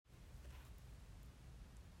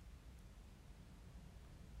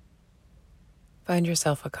Find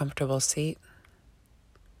yourself a comfortable seat,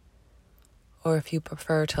 or if you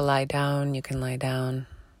prefer to lie down, you can lie down.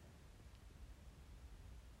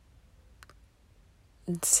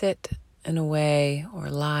 And sit in a way or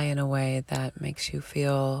lie in a way that makes you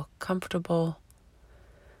feel comfortable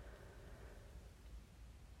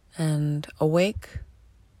and awake,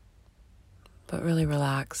 but really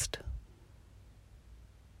relaxed.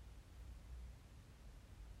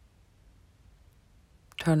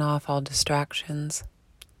 Turn off all distractions.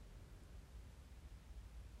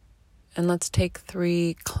 And let's take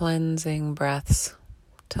 3 cleansing breaths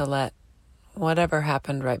to let whatever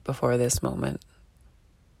happened right before this moment,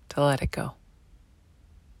 to let it go.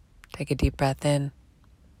 Take a deep breath in.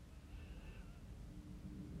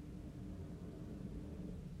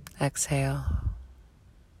 Exhale.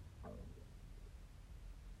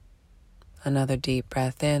 Another deep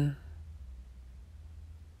breath in.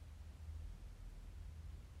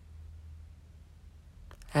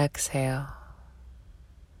 Exhale.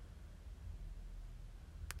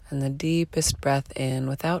 And the deepest breath in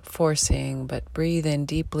without forcing, but breathe in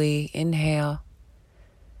deeply. Inhale.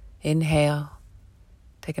 Inhale.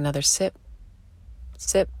 Take another sip.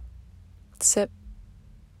 Sip. Sip.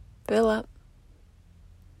 Fill up.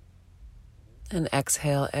 And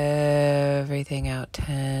exhale everything out.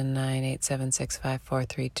 10, 9, 8, 7, 6, 5, 4,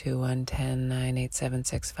 3, 2, 1. 10, 9, 8, 7,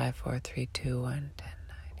 6, 5, 4, 3, 2, 1. 10,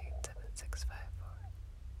 9, 8, 7, 6, 5, 4.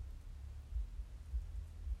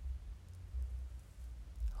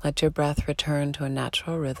 Let your breath return to a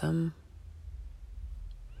natural rhythm,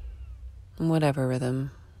 whatever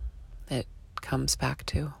rhythm it comes back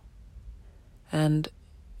to. And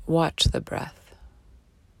watch the breath.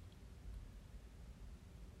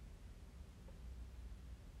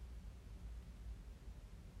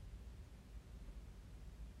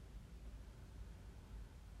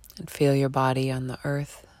 And feel your body on the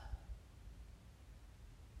earth.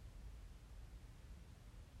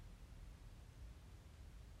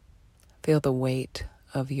 Feel the weight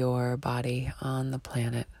of your body on the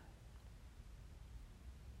planet.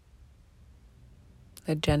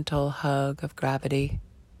 The gentle hug of gravity.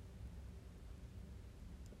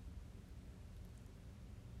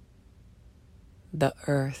 The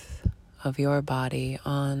earth of your body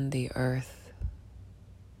on the earth.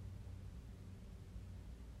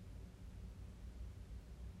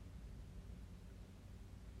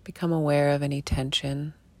 Become aware of any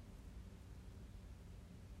tension.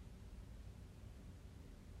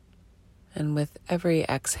 And with every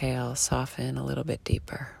exhale, soften a little bit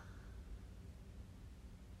deeper.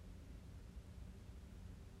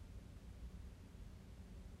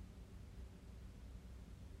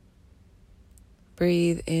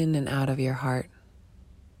 Breathe in and out of your heart.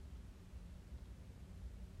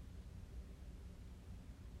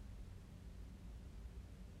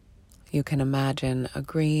 You can imagine a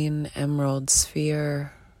green emerald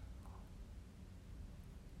sphere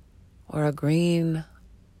or a green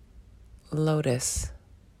lotus,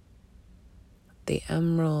 the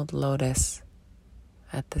emerald lotus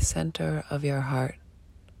at the center of your heart,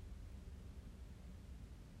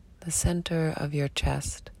 the center of your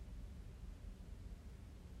chest.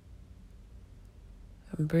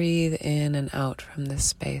 And breathe in and out from this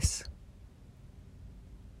space.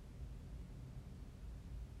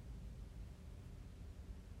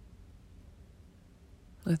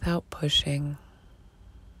 Without pushing.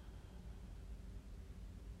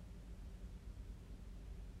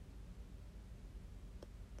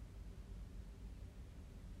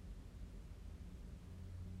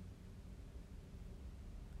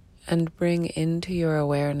 And bring into your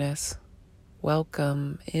awareness,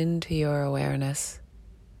 welcome into your awareness,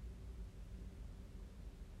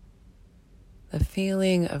 the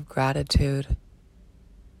feeling of gratitude.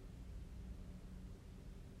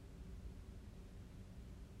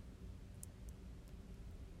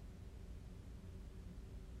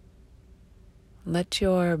 Let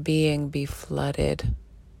your being be flooded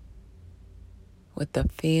with the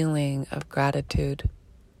feeling of gratitude.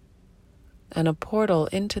 And a portal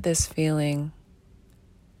into this feeling.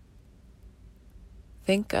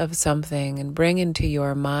 Think of something and bring into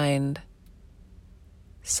your mind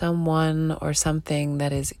someone or something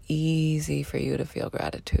that is easy for you to feel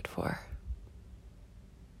gratitude for.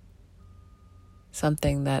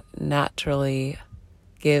 Something that naturally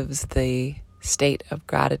gives the state of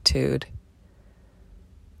gratitude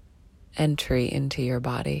entry into your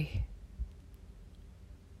body.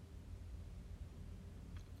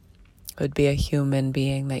 It would be a human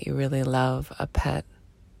being that you really love, a pet,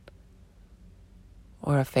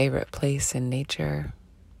 or a favorite place in nature.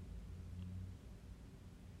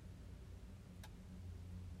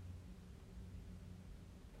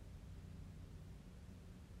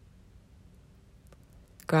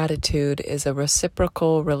 Gratitude is a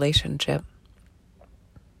reciprocal relationship,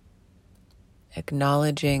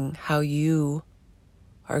 acknowledging how you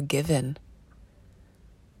are given.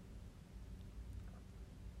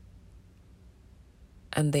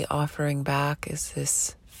 And the offering back is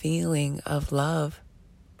this feeling of love.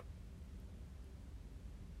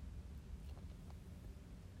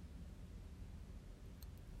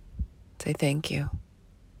 Say thank you.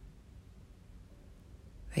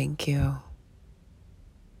 Thank you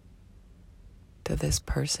to this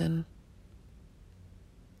person.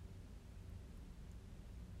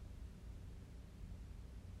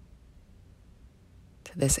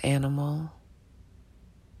 To this animal.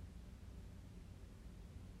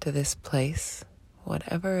 To this place,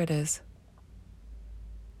 whatever it is.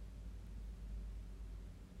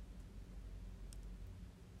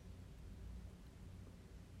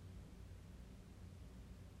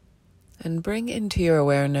 And bring into your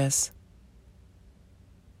awareness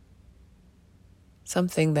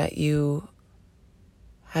something that you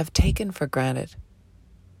have taken for granted.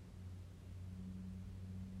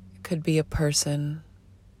 It could be a person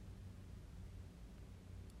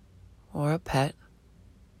or a pet,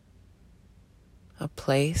 a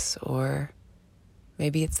place, or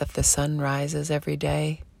maybe it's that the sun rises every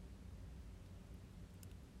day.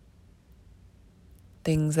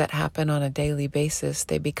 Things that happen on a daily basis,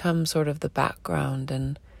 they become sort of the background,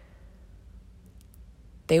 and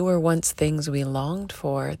they were once things we longed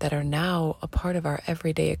for that are now a part of our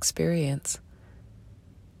everyday experience.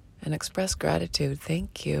 And express gratitude.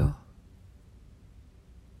 Thank you.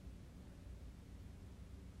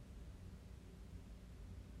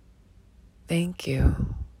 Thank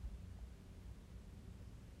you.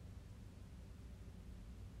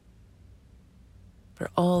 For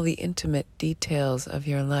all the intimate details of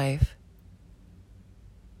your life.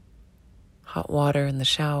 Hot water in the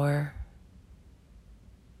shower.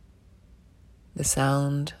 The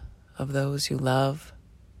sound of those you love.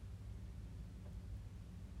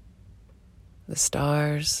 The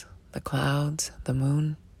stars, the clouds, the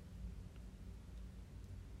moon.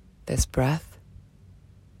 This breath.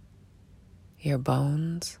 Your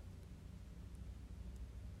bones.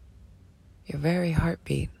 Your very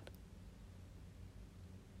heartbeat.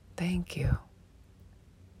 Thank you.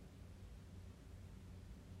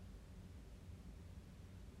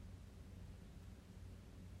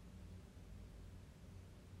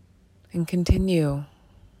 And continue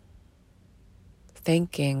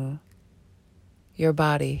thanking your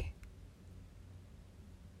body.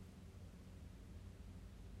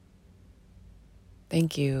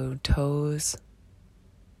 Thank you, toes.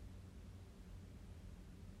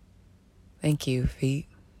 Thank you, feet.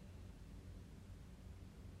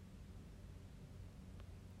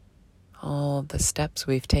 All the steps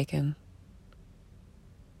we've taken.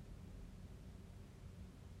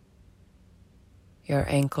 Your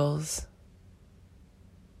ankles,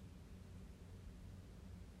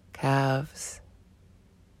 calves,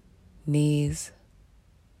 knees,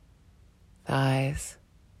 thighs,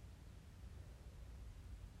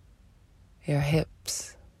 your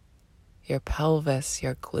hips, your pelvis,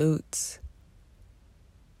 your glutes,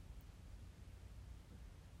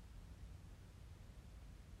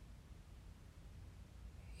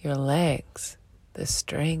 your legs, the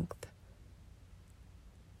strength,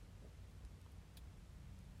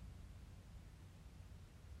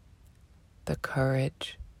 the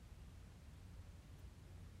courage,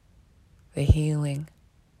 the healing,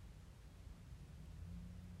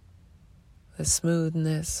 the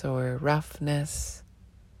smoothness or roughness,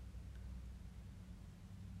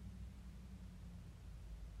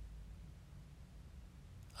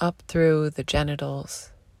 up through the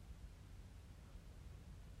genitals,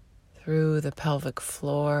 through the pelvic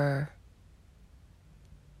floor,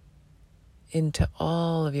 into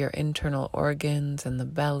all of your internal organs and the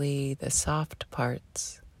belly, the soft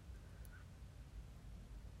parts.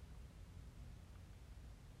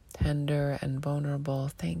 Tender and vulnerable,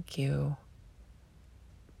 thank you.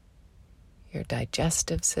 Your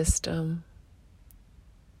digestive system,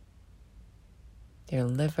 your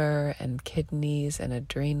liver and kidneys and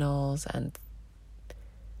adrenals and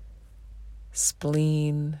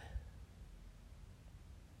spleen,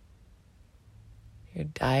 your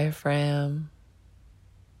diaphragm,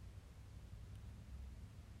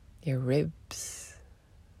 your ribs.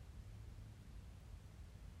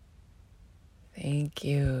 Thank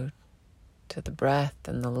you to the breath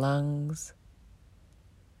and the lungs.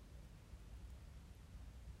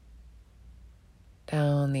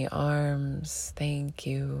 Down the arms, thank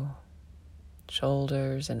you.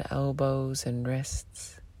 Shoulders and elbows and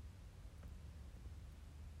wrists.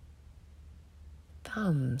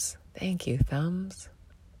 Thumbs, thank you, thumbs.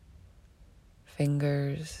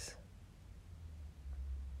 fingers,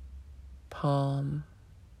 palm,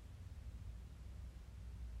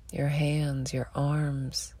 your hands, your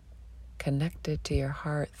arms connected to your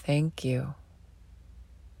heart. Thank you.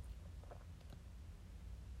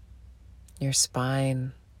 Your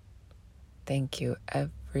spine. Thank you.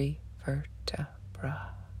 Every vertebra.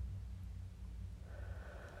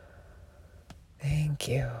 Thank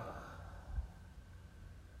you.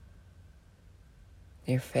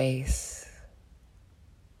 Your face,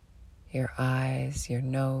 your eyes, your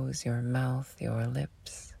nose, your mouth, your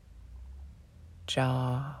lips,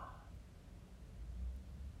 jaw,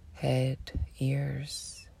 head,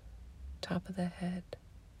 ears, top of the head.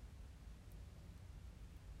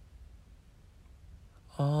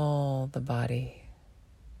 All the body.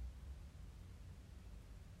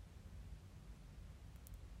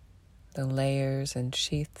 The layers and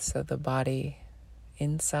sheaths of the body,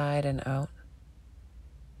 inside and out.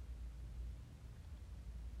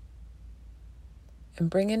 And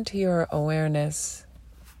bring into your awareness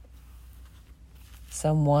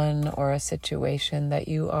someone or a situation that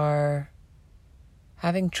you are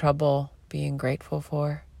having trouble being grateful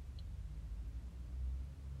for.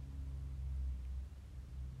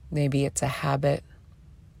 Maybe it's a habit,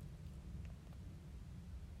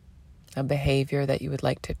 a behavior that you would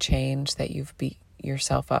like to change that you've beat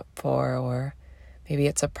yourself up for, or maybe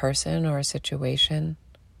it's a person or a situation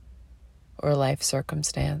or a life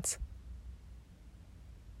circumstance.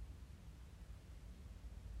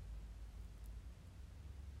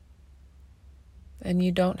 And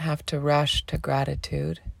you don't have to rush to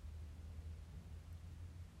gratitude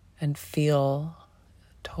and feel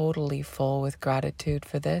totally full with gratitude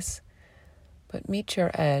for this, but meet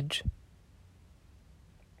your edge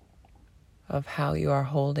of how you are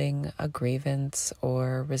holding a grievance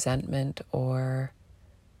or resentment or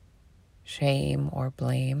shame or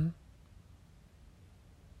blame,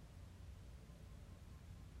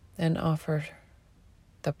 and offer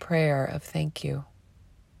the prayer of thank you.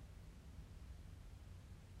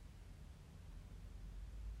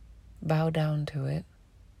 Bow down to it.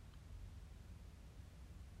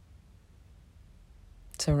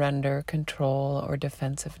 Surrender control or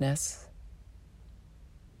defensiveness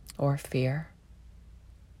or fear.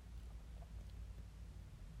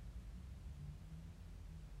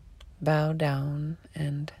 Bow down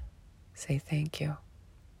and say thank you.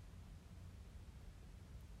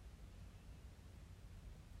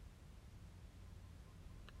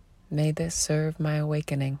 May this serve my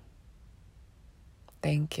awakening.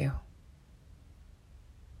 Thank you.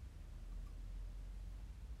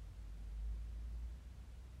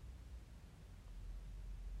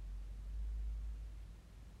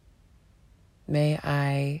 May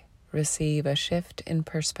I receive a shift in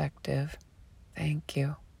perspective. Thank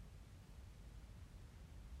you.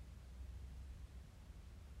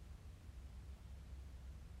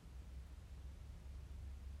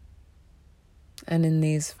 And in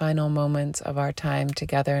these final moments of our time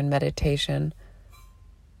together in meditation,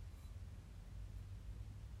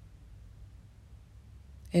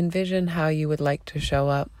 envision how you would like to show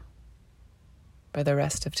up for the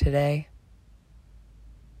rest of today.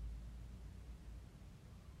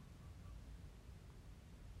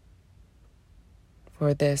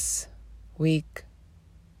 For this week,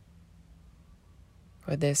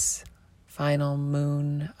 for this final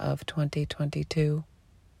moon of 2022.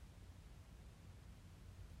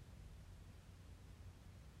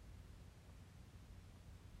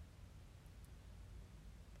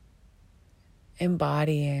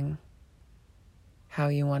 Embodying how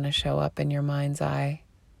you want to show up in your mind's eye.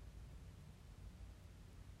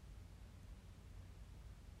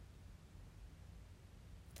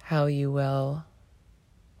 How you will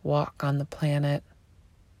walk on the planet,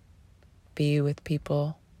 be with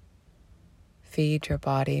people, feed your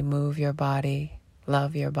body, move your body,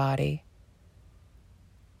 love your body,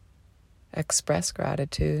 express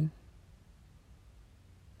gratitude,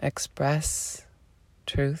 express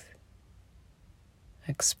truth,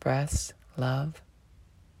 express love.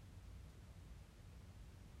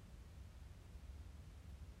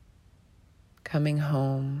 Coming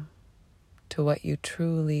home to what you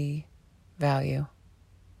truly value.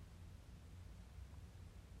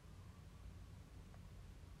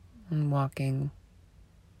 And walking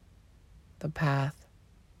the path,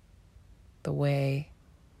 the way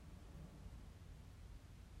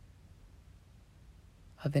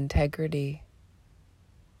of integrity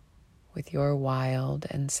with your wild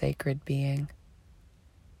and sacred being.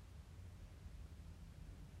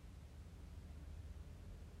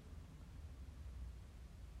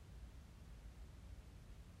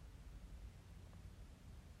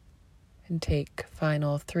 And take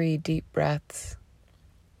final 3 deep breaths.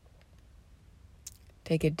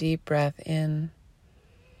 Take a deep breath in.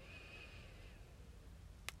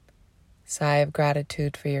 Sigh of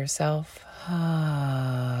gratitude for yourself.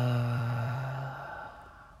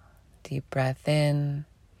 Deep breath in.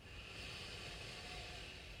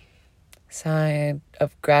 Sigh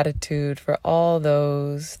of gratitude for all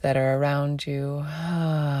those that are around you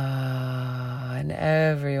and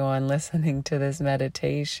everyone listening to this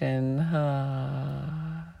meditation.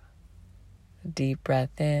 Deep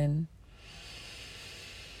breath in.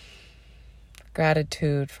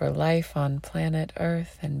 Gratitude for life on planet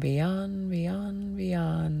Earth and beyond, beyond,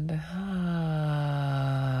 beyond.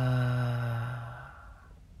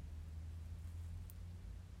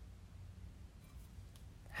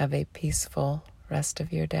 Have a peaceful rest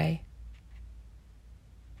of your day.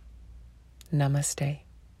 Namaste.